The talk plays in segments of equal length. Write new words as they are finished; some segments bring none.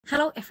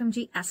Hello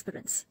FMG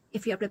aspirants.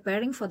 If you are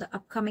preparing for the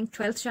upcoming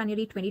 12th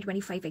January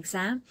 2025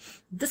 exam,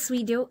 this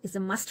video is a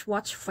must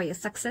watch for your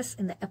success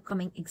in the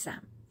upcoming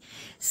exam.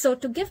 So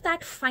to give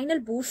that final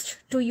boost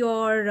to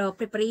your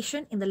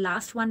preparation in the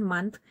last 1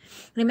 month,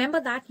 remember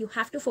that you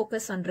have to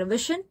focus on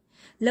revision,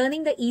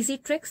 learning the easy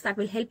tricks that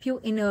will help you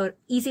in your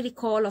easy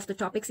recall of the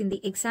topics in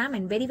the exam,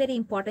 and very, very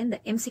important, the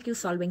MCQ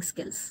solving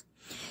skills.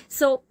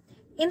 So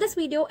in this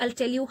video, I'll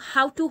tell you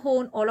how to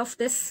hone all of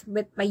this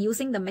by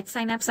using the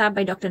MedSynapse app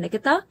by Dr.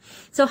 Nikita.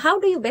 So how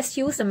do you best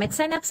use the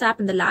MedSynapse app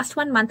in the last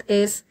 1 month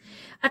is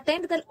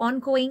attend the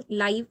ongoing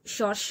live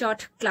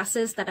short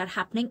classes that are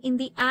happening in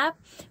the app,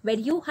 where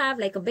you have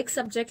like a big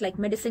subject like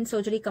medicine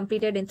surgery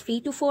completed in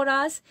 3 to 4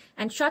 hours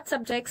and short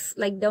subjects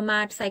like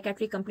dermat,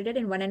 psychiatry completed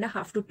in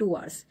 1.5 to 2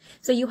 hours.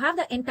 So you have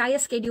the entire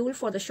schedule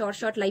for the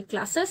short live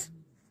classes,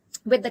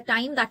 with the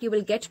time that you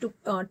will get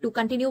to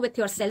continue with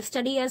your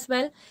self-study as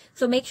well.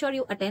 So make sure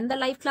you attend the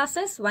live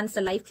classes. Once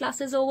the live class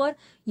is over,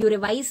 you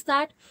revise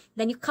that.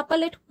 Then you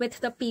couple it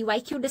with the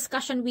PYQ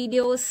discussion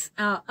videos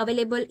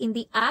available in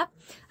the app.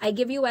 I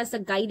give you as the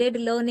guided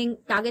learning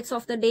targets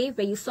of the day,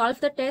 where you solve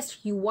the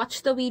test, you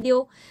watch the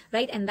video,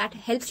 right? And that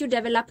helps you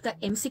develop the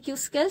MCQ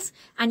skills.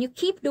 And you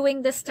keep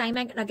doing this time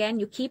and again.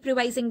 You keep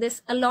revising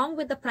this along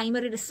with the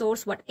primary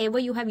resource, whatever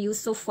you have used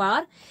so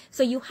far.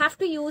 So you have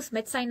to use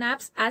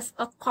MedSynapse as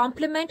a complement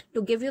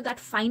to give you that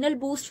final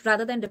boost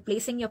rather than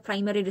replacing your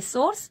primary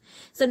resource.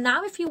 So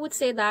now if you would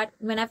say that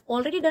when I've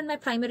already done my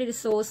primary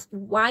resource,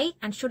 why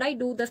and should I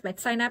do this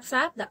MedSynapse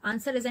app? The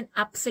answer is an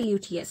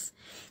absolute yes,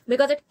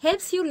 because it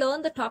helps you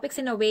learn the topics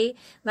in a way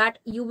that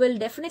you will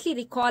definitely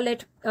recall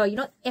it,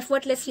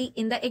 effortlessly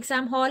in the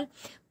exam hall.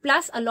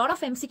 Plus a lot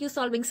of MCQ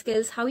solving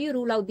skills, how you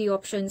rule out the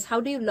options,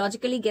 how do you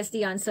logically guess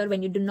the answer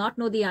when you do not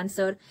know the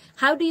answer,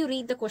 how do you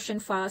read the question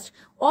fast,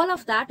 all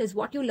of that is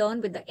what you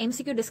learn with the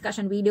MCQ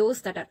discussion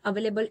videos that are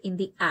available in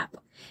the app,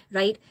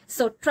 right?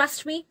 So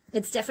trust me,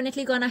 it's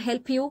definitely gonna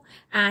help you,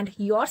 and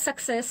your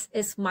success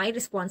is my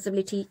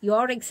responsibility.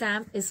 Your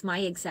exam is my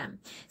exam.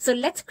 So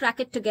let's crack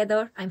it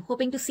together. I'm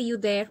hoping to see you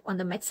there on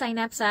the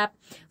MedSynapse app.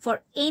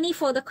 For any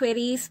further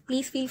queries,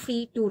 please feel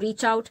free to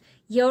reach out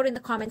here in the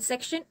comment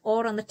section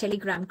or on the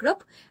Telegram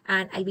group,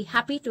 and I'll be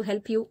happy to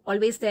help you,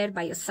 always there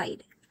by your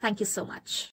side. Thank you so much.